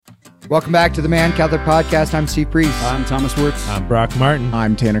Welcome back to the Man Catholic Podcast. I'm Steve Priest. I'm Thomas Wirtz. I'm Brock Martin.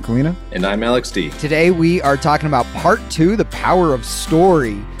 I'm Tanner Kalina. And I'm Alex D. Today we are talking about part 2, the power of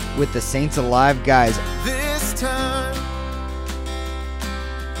story with the Saints Alive guys. This time.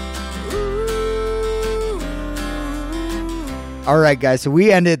 All right, guys. So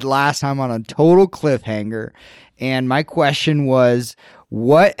we ended last time on a total cliffhanger. And my question was,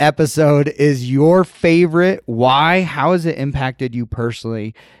 what episode is your favorite? Why? How has it impacted you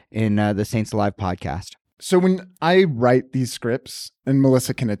personally in the Saints Alive podcast? So when I write these scripts, and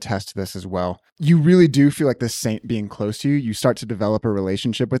Melissa can attest to this as well, you really do feel like the saint being close to you. You start to develop a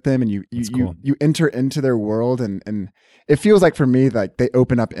relationship with them, and you enter into their world, and it feels like for me, like they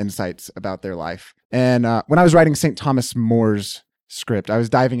open up insights about their life. And when I was writing St. Thomas More's script, I was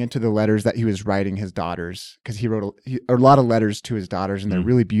diving into the letters that he was writing his daughters, because he wrote a lot of letters to his daughters, and they're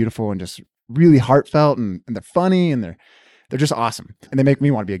really beautiful and just really heartfelt, and they're funny, and they're just awesome, and they make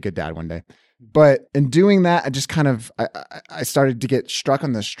me want to be a good dad one day. But in doing that, I just kind of I started to get struck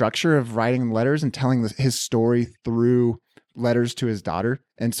on the structure of writing letters and telling his story through letters to his daughter.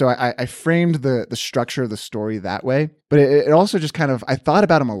 And so I framed the structure of the story that way. But it also just kind of, I thought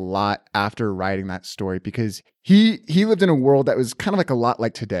about him a lot after writing that story, because he lived in a world that was kind of like a lot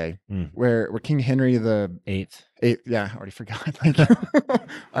like today, where King Henry the Eighth, yeah, I already forgot.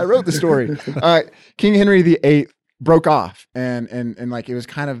 I wrote the story. King Henry the Eighth broke off, and like it was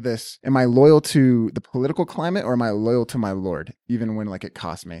kind of this, am I loyal to the political climate, or am I loyal to my Lord, even when like it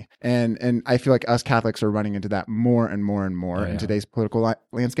cost me? And I feel like us Catholics are running into that more and more and more in today's political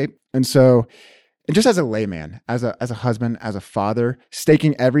landscape. And so, and just as a layman, as a husband, as a father,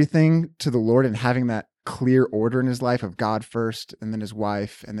 staking everything to the Lord and having that clear order in his life of God first, and then his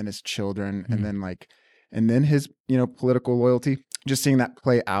wife, and then his children, and then his political loyalty. Just seeing that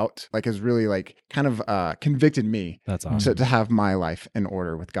play out has really kind of convicted me. That's awesome. To have my life in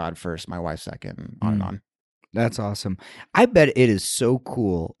order with God first, my wife second, and on and on. That's awesome. I bet it is so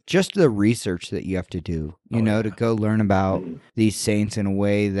cool, just the research that you have to do, to go learn about these saints in a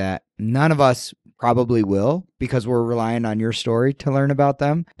way that none of us probably will, because we're relying on your story to learn about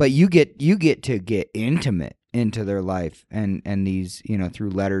them. But you get to get intimate into their life and these, through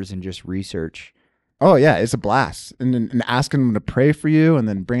letters and just research. Oh yeah, it's a blast. And asking them to pray for you, and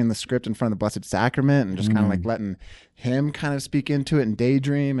then bringing the script in front of the Blessed Sacrament, and just kind of letting him kind of speak into it and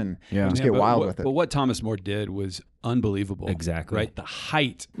daydream and just get wild with it. But what Thomas More did was unbelievable. Exactly. Right? The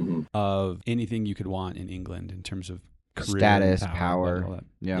height of anything you could want in England in terms of career, status, and power. all that.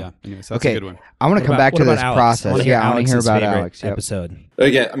 Yeah. Anyways, that's a good one. I want to come back to this process. I want to hear about Alex. Episode.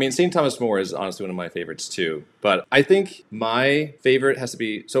 Yeah, I mean, St. Thomas More is honestly one of my favorites too. But I think my favorite has to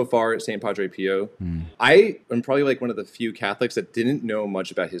be, so far, St. Padre Pio. I am probably one of the few Catholics that didn't know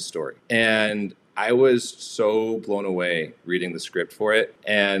much about his story. And I was so blown away reading the script for it.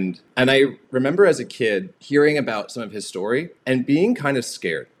 And I remember as a kid hearing about some of his story and being kind of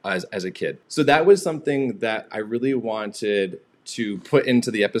scared as a kid. So that was something that I really wanted to put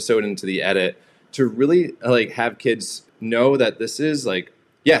into the episode, into the edit, to really have kids know that this is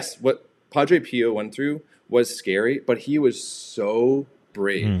yes, what Padre Pio went through was scary, but he was so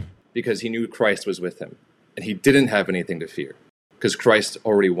brave because he knew Christ was with him, and he didn't have anything to fear because Christ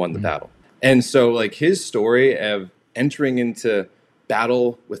already won the battle. And so his story of entering into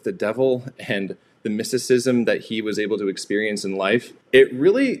battle with the devil and the mysticism that he was able to experience in life, it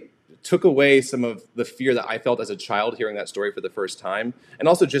really took away some of the fear that I felt as a child hearing that story for the first time. And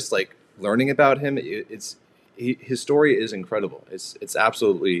also just learning about him, his story is incredible. It's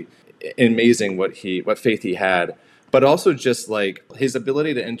absolutely amazing what faith he had. But also just his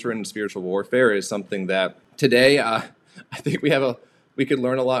ability to enter into spiritual warfare is something that today I think we could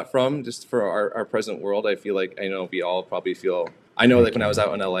learn a lot from, just for our present world. I feel I know we all probably feel, I know when I was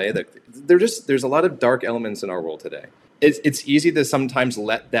out in LA, that there's a lot of dark elements in our world today. It's easy to sometimes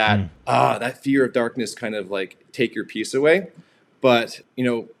let that fear of darkness kind of take your peace away. But,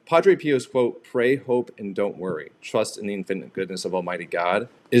 Padre Pio's quote, "Pray, hope, and don't worry. Trust in the infinite goodness of Almighty God,"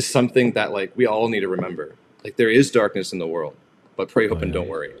 is something that we all need to remember. There is darkness in the world, but pray, hope, and don't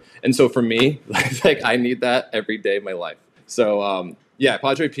worry. And so for me, I need that every day of my life. So,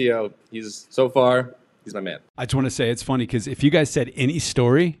 Padre Pio, he's my man. I just want to say it's funny because if you guys said any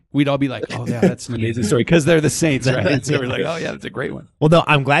story, we'd all be like, oh, yeah, that's an amazing story, because they're the saints, right? So we're like, oh, yeah, that's a great one. Well, no,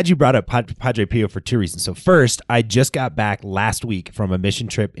 I'm glad you brought up Padre Pio for two reasons. So first, I just got back last week from a mission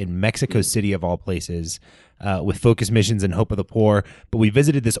trip in Mexico City, of all places, with Focus Missions and Hope of the Poor. But we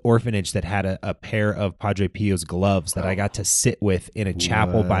visited this orphanage that had a pair of Padre Pio's gloves that I got to sit with in a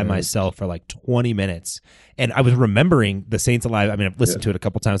chapel by myself for 20 minutes. And I was remembering the Saints Alive. I mean, I've listened to it a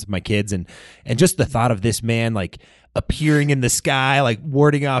couple times with my kids, and just the thought of this man, appearing in the sky, like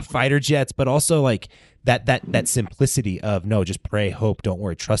warding off fighter jets, but also like that simplicity of no, just pray, hope, don't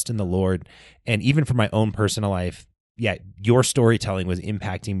worry, trust in the Lord. And even for my own personal life, yeah, your storytelling was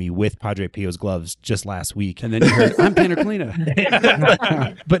impacting me with Padre Pio's gloves just last week. And then you heard, I'm Tanner Kalina.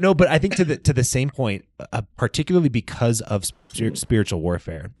 But I think to the same point, particularly because of spiritual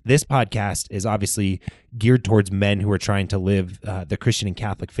warfare, this podcast is obviously geared towards men who are trying to live the Christian and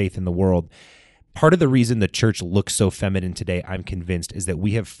Catholic faith in the world. Part of the reason the church looks so feminine today, I'm convinced, is that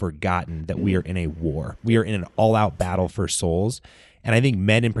we have forgotten that we are in a war. We are in an all-out battle for souls. And I think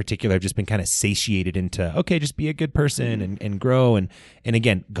men in particular have just been kind of satiated into, okay, just be a good person and grow. And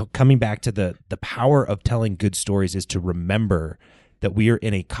again, coming back to the power of telling good stories is to remember that we are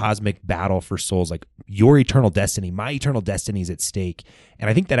in a cosmic battle for souls. Like your eternal destiny, my eternal destiny is at stake. And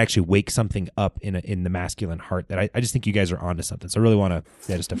I think that actually wakes something up in the masculine heart that I just think you guys are onto something. So I really want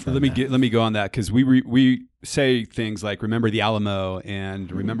to just affirm let me go on that, because we say things like remember the Alamo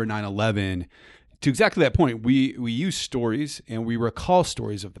and remember 9/11. To exactly that point, we use stories and we recall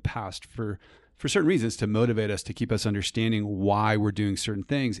stories of the past for certain reasons to motivate us, to keep us understanding why we're doing certain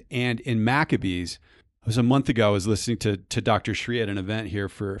things. And in Maccabees, it was a month ago, I was listening to Dr. Shri at an event here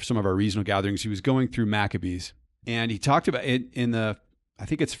for some of our regional gatherings. He was going through Maccabees, and he talked about it in I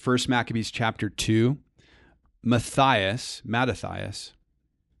think it's 1 Maccabees chapter 2. Mattathias,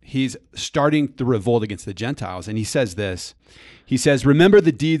 he's starting the revolt against the Gentiles, and he says this. He says, remember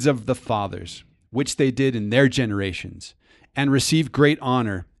the deeds of the fathers, which they did in their generations, and receive great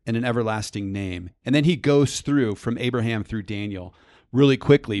honor and an everlasting name. And then he goes through from Abraham through Daniel really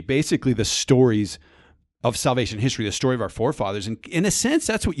quickly, basically the stories of salvation history, the story of our forefathers. And in a sense,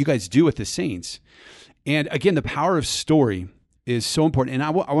 that's what you guys do with the saints. And again, the power of story is so important. And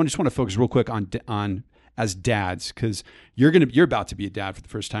I just want to focus real quick on as dads, because you're about to be a dad for the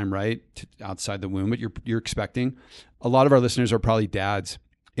first time, right? Outside the womb, but you're expecting. A lot of our listeners are probably dads.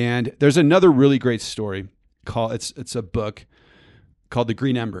 And there's another really great story it's a book called The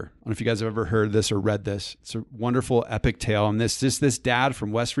Green Ember. I don't know if you guys have ever heard of this or read this. It's a wonderful epic tale. And this dad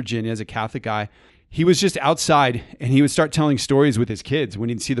from West Virginia is a Catholic guy. He was just outside and he would start telling stories with his kids when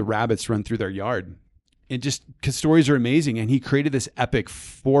he'd see the rabbits run through their yard. And just because stories are amazing. And he created this epic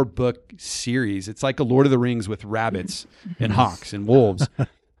 4-book series. It's like a Lord of the Rings with rabbits and hawks and wolves.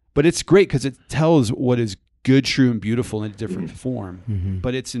 But it's great because it tells what is good, true, and beautiful in a different form. Mm-hmm.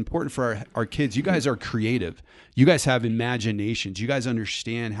 But it's important for our kids. You guys are creative. You guys have imaginations. You guys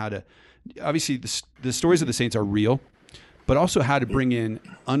understand how to, obviously the stories of the saints are real, but also how to bring in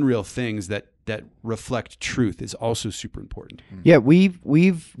unreal things that reflect truth is also super important. Yeah,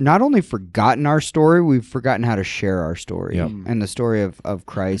 we've not only forgotten our story, we've forgotten how to share our story and the story of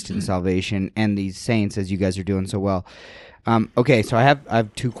Christ and salvation and these saints, as you guys are doing so well. Okay, so I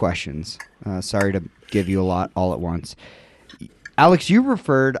have 2 questions. Sorry to give you a lot all at once. Alex, you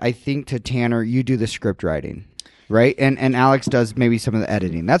referred, I think, to Tanner. You do the script writing, right? And Alex does maybe some of the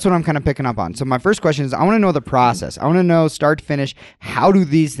editing. That's what I'm kind of picking up on. So my first question is, I want to know the process. I want to know start to finish, how do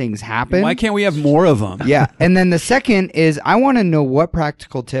these things happen? Why can't we have more of them? Yeah. And then the second is, I want to know what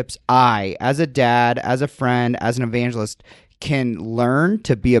practical tips I, as a dad, as a friend, as an evangelist, can learn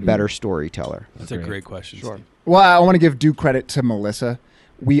to be a better storyteller. That's a great question. Sure. Well, I want to give due credit to Melissa.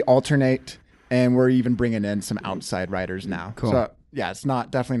 We alternate, and we're even bringing in some outside writers now. Cool. So yeah, it's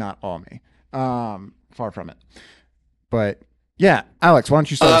definitely not all me. Far from it. But yeah, Alex, why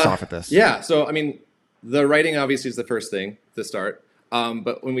don't you start us off with this? Yeah. So I mean, the writing obviously is the first thing to start.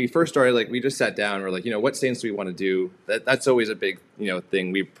 But when we first started, we just sat down. We're like, what saints do we want to do? That's always a big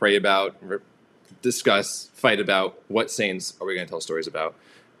thing we pray about, discuss, fight about. What saints are we going to tell stories about?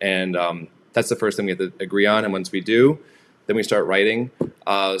 And that's the first thing we have to agree on. And once we do, then we start writing.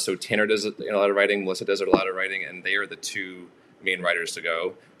 So Tanner does a lot of writing, Melissa does a lot of writing, and they are the 2 main writers to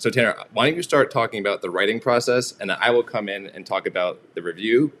go. So Tanner, why don't you start talking about the writing process, and then I will come in and talk about the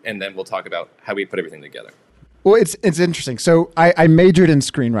review, and then we'll talk about how we put everything together. Well, it's interesting. So I majored in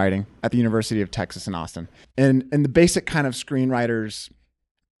screenwriting at the University of Texas in Austin. And the basic kind of screenwriter's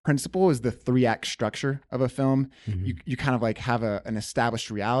principle is the 3-act structure of a film. Mm-hmm. You kind of have an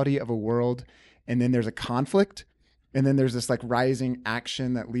established reality of a world, and then there's a conflict, and then there's this rising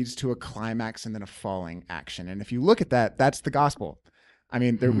action that leads to a climax, and then a falling action. And if you look at that, that's the gospel. I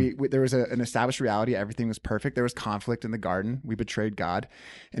mean, there was an established reality. Everything was perfect. There was conflict in the garden. We betrayed God.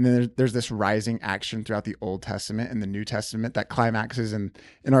 And then there's this rising action throughout the Old Testament and the New Testament that climaxes in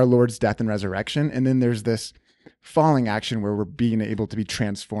our Lord's death and resurrection. And then there's this falling action where we're being able to be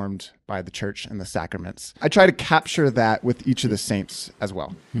transformed by the church and the sacraments. I try to capture that with each of the saints as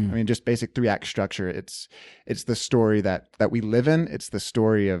well. I mean, just basic 3-act structure. It's the story that we live in. It's the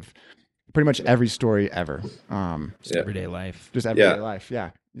story of pretty much every story ever. Just everyday life. Just everyday life.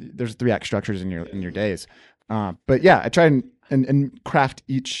 Yeah. There's 3-act structures in your days. But yeah, I try and craft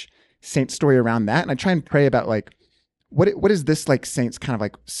each saint story around that. And I try and pray about like, what is this like saint's kind of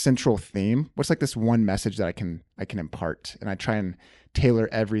like central theme? What's like this one message that I can impart? And I try and tailor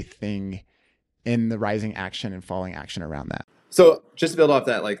everything in the rising action and falling action around that. So just to build off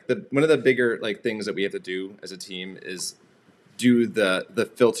that, like one of the bigger like things that we have to do as a team is do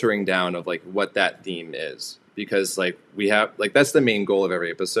the filtering down of like what that theme is, because like we have like that's the main goal of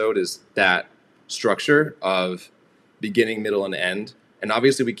every episode is that structure of beginning, middle, and end. And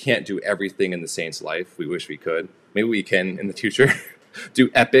obviously we can't do everything in the saint's life. We wish we could. Maybe we can in the future do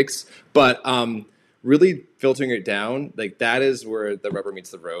epics, but really filtering it down, like that is where the rubber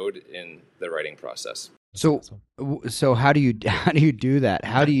meets the road in the writing process. So how do you do that?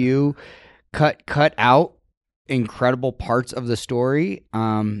 How do you cut out incredible parts of the story?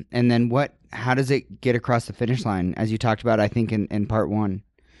 And then how does it get across the finish line, as you talked about, I think in part 1?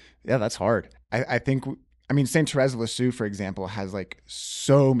 Yeah, that's hard. I think, I mean, Saint Therese of Lisieux, for example, has like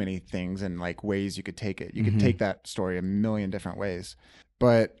so many things and like ways you could take it. You could take that story a million different ways.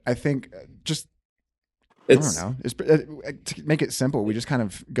 But I think I don't know. To make it simple, we just kind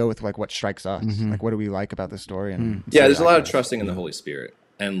of go with like what strikes us. Like, what do we like about the story? And there's a lot of trusting in the Holy Spirit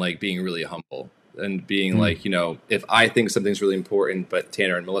and like being really humble and being like, you know, if I think something's really important, but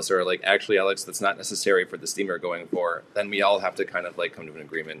Tanner and Melissa are like, actually, Alex, that's not necessary for the theme we're going for, then we all have to kind of like come to an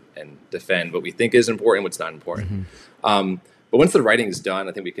agreement and defend what we think is important, what's not important. But once the writing is done,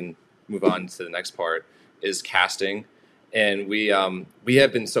 I think we can move on to the next part is casting. And we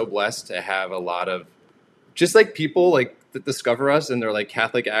have been so blessed to have a lot of just like people like that discover us, and they're like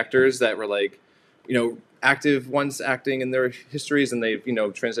Catholic actors that were like, you know, active once acting in their histories, and they've, you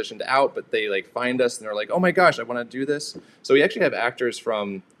know, transitioned out, but they like find us and they're like, oh my gosh, I want to do this. So we actually have actors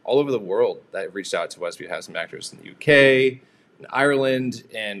from all over the world that have reached out to us. We have some actors in the UK, in Ireland,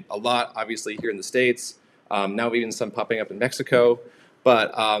 and a lot obviously here in the States. Now even some popping up in Mexico.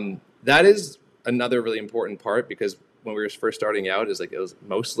 But that is another really important part, because when we were first starting out, it was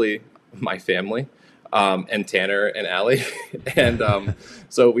mostly my family. And Tanner and Allie. And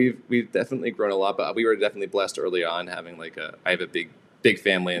so we've definitely grown a lot, but we were definitely blessed early on having I have a big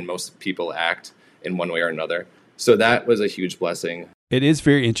family, and most people act in one way or another. So that was a huge blessing. It is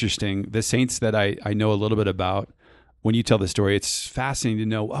very interesting. The saints that I know a little bit about, when you tell the story, it's fascinating to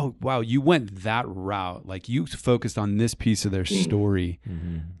know, oh, wow, you went that route. Like you focused on this piece of their story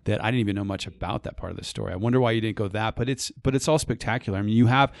that I didn't even know much about that part of the story. I wonder why you didn't go that, but it's all spectacular. I mean, you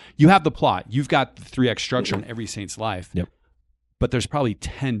have the plot. You've got the 3-act structure in every saint's life. Yep. But there's probably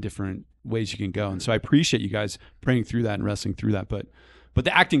 10 different ways you can go. And so I appreciate you guys praying through that and wrestling through that. But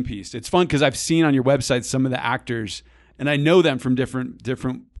the acting piece, it's fun because I've seen on your website some of the actors, and I know them from different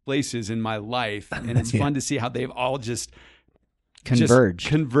places in my life, and it's fun to see how they've all just converge.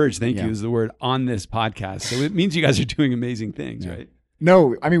 Thank you is the word on this podcast. So it means you guys are doing amazing things, right?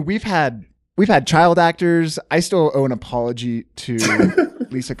 No, I mean we've had child actors. I still owe an apology to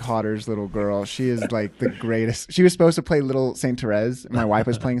Lisa Cotter's little girl. She is like the greatest. She was supposed to play little Saint Therese. My wife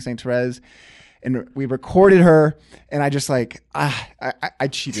was playing Saint Therese. And we recorded her, and I just like, I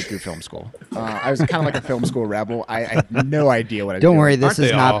cheated through film school. I was kind of like a film school rebel. I had no idea what I was doing. Don't worry, this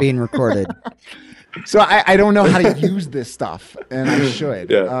is not being recorded. So I don't know how to use this stuff, and I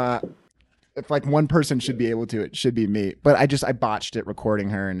should. Yeah. If like one person should be able to, it should be me. But I botched it recording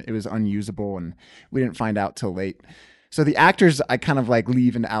her, and it was unusable, and we didn't find out till late. So the actors, I kind of like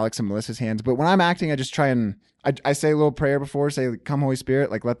leave into Alex and Melissa's hands. But when I'm acting, I just try and I say a little prayer before, say, "Come, Holy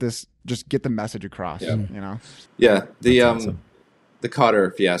Spirit, like let this just get the message across." You know? Yeah. The Cotter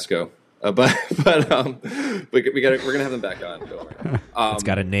fiasco, but we're gonna have them back on. Don't worry. It's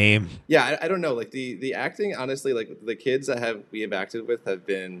got a name. Yeah, I don't know. Like the acting, honestly, like the kids that we have acted with have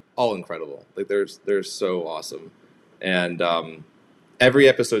been all incredible. Like they're so awesome, and every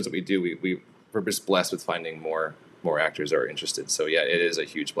episodes that we do, we're just blessed with finding more actors are interested. So yeah, it is a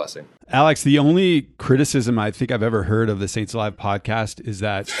huge blessing. Alex, the only criticism I think I've ever heard of the Saints Alive podcast is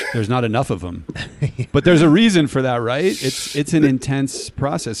that there's not enough of them. But there's a reason for that, right? It's an intense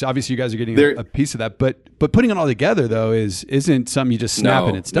process. Obviously, you guys are getting a piece of that, but putting it all together though isn't something you just snap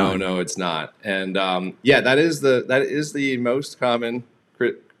and it's done. No, it's not. And that is the most common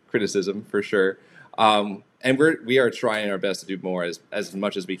criticism for sure. And we are trying our best to do more as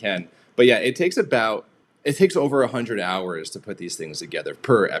much as we can. But yeah, it takes over 100 hours to put these things together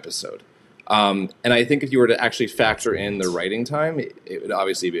per episode. And I think if you were to actually factor in the writing time, it would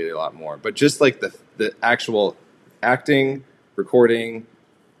obviously be a lot more. But just like the actual acting, recording,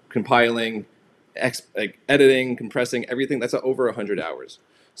 compiling, editing, compressing, everything, that's over 100 hours.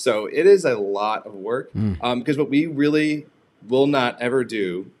 So it is a lot of work because what we really will not ever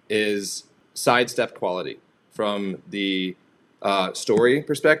do is sidestep quality from the story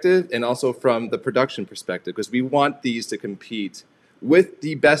perspective and also from the production perspective, because we want these to compete with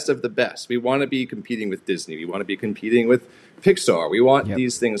the best of the best. We want to be competing with Disney. We want to be competing with Pixar. We want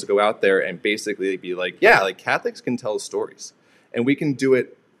these things to go out there and basically be like, yeah, like Catholics can tell stories, and we can do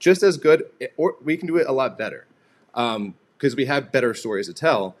it just as good, or we can do it a lot better, because we have better stories to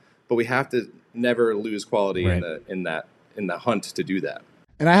tell. But we have to never lose quality in the hunt to do that.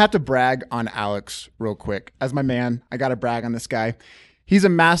 And I have to brag on Alex real quick. As my man, I got to brag on this guy. He's a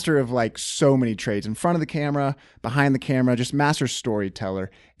master of like so many trades, in front of the camera, behind the camera, just master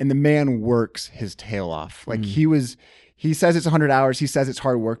storyteller. And the man works his tail off. Like he says it's 100 hours. He says it's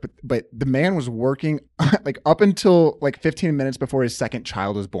hard work, but the man was working like up until like 15 minutes before his second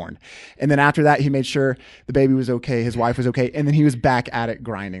child was born. And then after that, he made sure the baby was okay, his wife was okay, and then he was back at it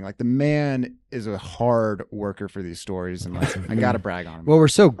grinding. Like the man is a hard worker for these stories, and like, I got to brag on him. Well, we're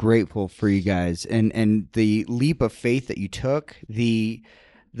so grateful for you guys and the leap of faith that you took, the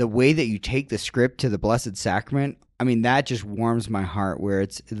way that you take the script to the Blessed Sacrament. I mean, that just warms my heart, where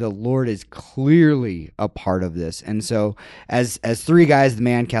it's the Lord is clearly a part of this. And so as three guys, the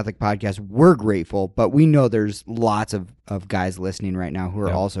Man Catholic Podcast, we're grateful, but we know there's lots of guys listening right now who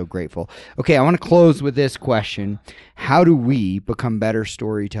are also grateful. Okay, I want to close with this question. How do we become better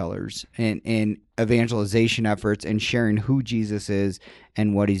storytellers in evangelization efforts and sharing who Jesus is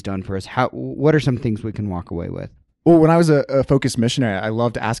and what he's done for us? What are some things we can walk away with? Well, when I was a focused missionary, I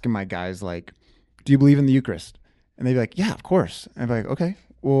loved asking my guys, like, do you believe in the Eucharist? And they'd be like, yeah, of course. And I'd be like, okay,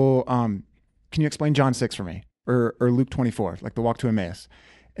 well, can you explain John 6 for me? Or Luke 24, like the walk to Emmaus?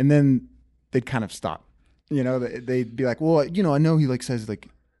 And then they'd kind of stop. You know, they'd be like, well, you know, I know he like says like,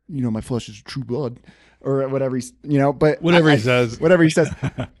 you know, my flesh is true blood or whatever he's, you know, but whatever he says.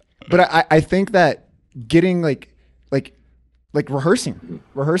 But I think that getting like rehearsing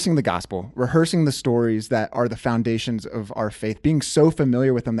the gospel, rehearsing the stories that are the foundations of our faith, being so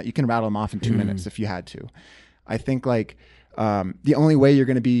familiar with them that you can rattle them off in 2 minutes if you had to. I think like the only way you're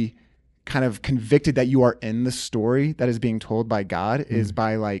going to be kind of convicted that you are in the story that is being told by God is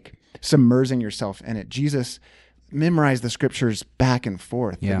by like submersing yourself in it. Jesus memorized the scriptures back and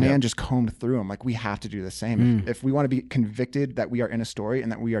forth. The man just combed through them. Like we have to do the same. If we want to be convicted that we are in a story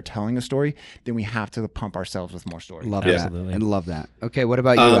and that we are telling a story, then we have to pump ourselves with more stories. Love that. Absolutely. And love that. Okay, what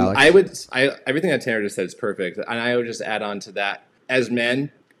about you, Alex? Everything that Tanner just said is perfect. And I would just add on to that. As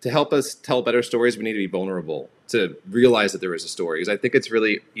men, to help us tell better stories, we need to be vulnerable to realize that there is a story. Because I think it's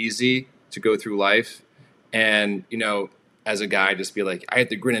really easy to go through life and, you know, as a guy, just be like, I have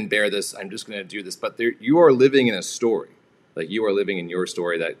to grin and bear this. I'm just going to do this. But you are living in a story. Like you are living in your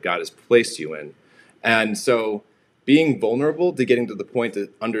story that God has placed you in. And so being vulnerable to getting to the point to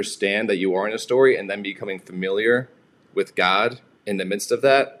understand that you are in a story and then becoming familiar with God in the midst of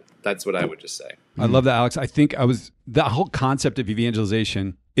that, that's what I would just say. I love that, Alex. I think the whole concept of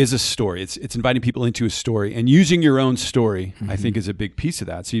evangelization is a story. It's inviting people into a story, and using your own story, I think, is a big piece of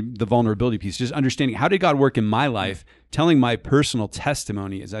that. So the vulnerability piece, just understanding how did God work in my life, telling my personal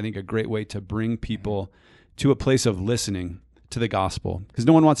testimony is, I think, a great way to bring people to a place of listening to the gospel, because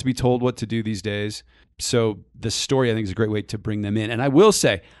no one wants to be told what to do these days. So the story, I think, is a great way to bring them in. And I will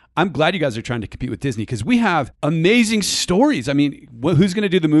say, I'm glad you guys are trying to compete with Disney, because we have amazing stories. I mean, who's going to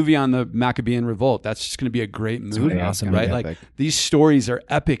do the movie on the Maccabean Revolt? That's just going to be a great movie, awesome, right? Like these stories are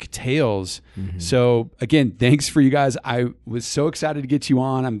epic tales. So again, thanks for you guys. I was so excited to get you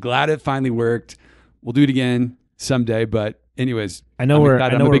on. I'm glad it finally worked. We'll do it again someday, but anyways, I'm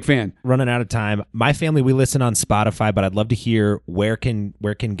a big fan. Running out of time. My family, we listen on Spotify, but I'd love to hear where can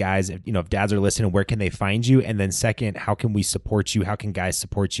guys, if dads are listening, where can they find you? And then second, how can we support you? How can guys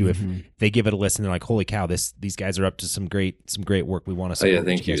support you if they give it a listen? They're like, holy cow, these guys are up to some great work. We want to support. Oh yeah,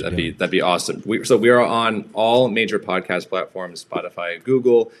 thank you. That'd be awesome. We are on all major podcast platforms: Spotify,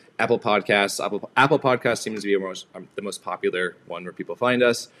 Google, Apple Podcasts. Apple Podcasts seems to be the most popular one where people find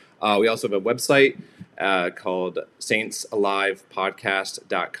us. We also have a website called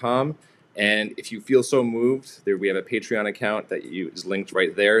saintsalivepodcast.com. And if you feel so moved, we have a Patreon account that is linked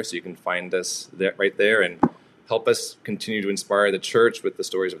right there, so you can find us right there and help us continue to inspire the church with the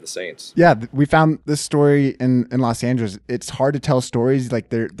stories of the saints. Yeah, we found this story in Los Angeles. It's hard to tell stories. Like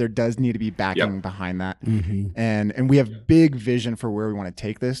there does need to be backing behind that. And we have big vision for where we want to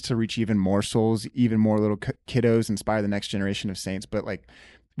take this to reach even more souls, even more little kiddos, inspire the next generation of saints. But like,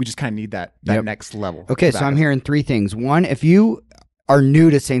 we just kind of need that next level. Okay, so I'm hearing three things. One, if you are new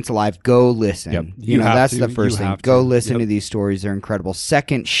to Saints Alive, go listen. That's the first thing. Go listen to these stories. They're incredible.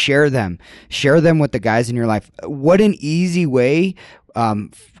 Second, share them. Share them with the guys in your life. What an easy way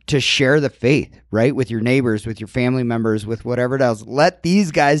to share the faith, right? With your neighbors, with your family members, with whatever else. Let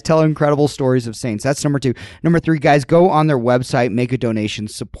these guys tell incredible stories of saints. That's number 2. Number 3, guys, go on their website, make a donation,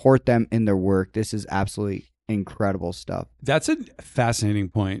 support them in their work. This is absolutely incredible stuff. That's a fascinating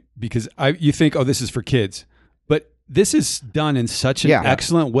point because you think, oh, this is for kids, but this is done in such an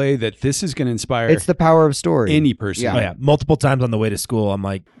excellent way that this is going to inspire. It's the power of story. Any person. Yeah. Oh, yeah. Multiple times on the way to school, I'm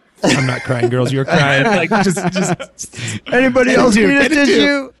like, I'm not crying, girls. You're crying. Like, just anybody else need a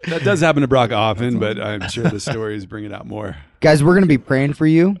tissue? That does happen to Brock often, but I'm sure the stories bring it out more. Guys, we're going to be praying for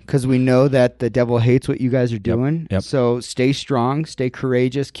you because we know that the devil hates what you guys are doing. Yep. So stay strong, stay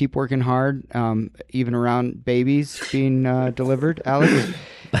courageous, keep working hard, even around babies being delivered, Alex.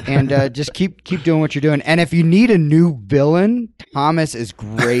 And just keep doing what you're doing. And if you need a new villain, Thomas is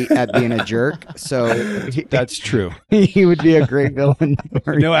great at being a jerk. So that's true. He would be a great villain.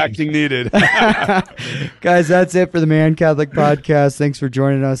 No acting needed. Guys, that's it for the Man Catholic Podcast. Thanks for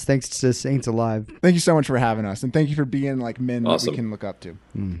joining us. Thanks to Saints Alive. Thank you so much for having us. And thank you for being like men that we can look up to.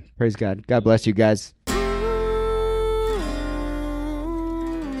 Praise God. God bless you guys.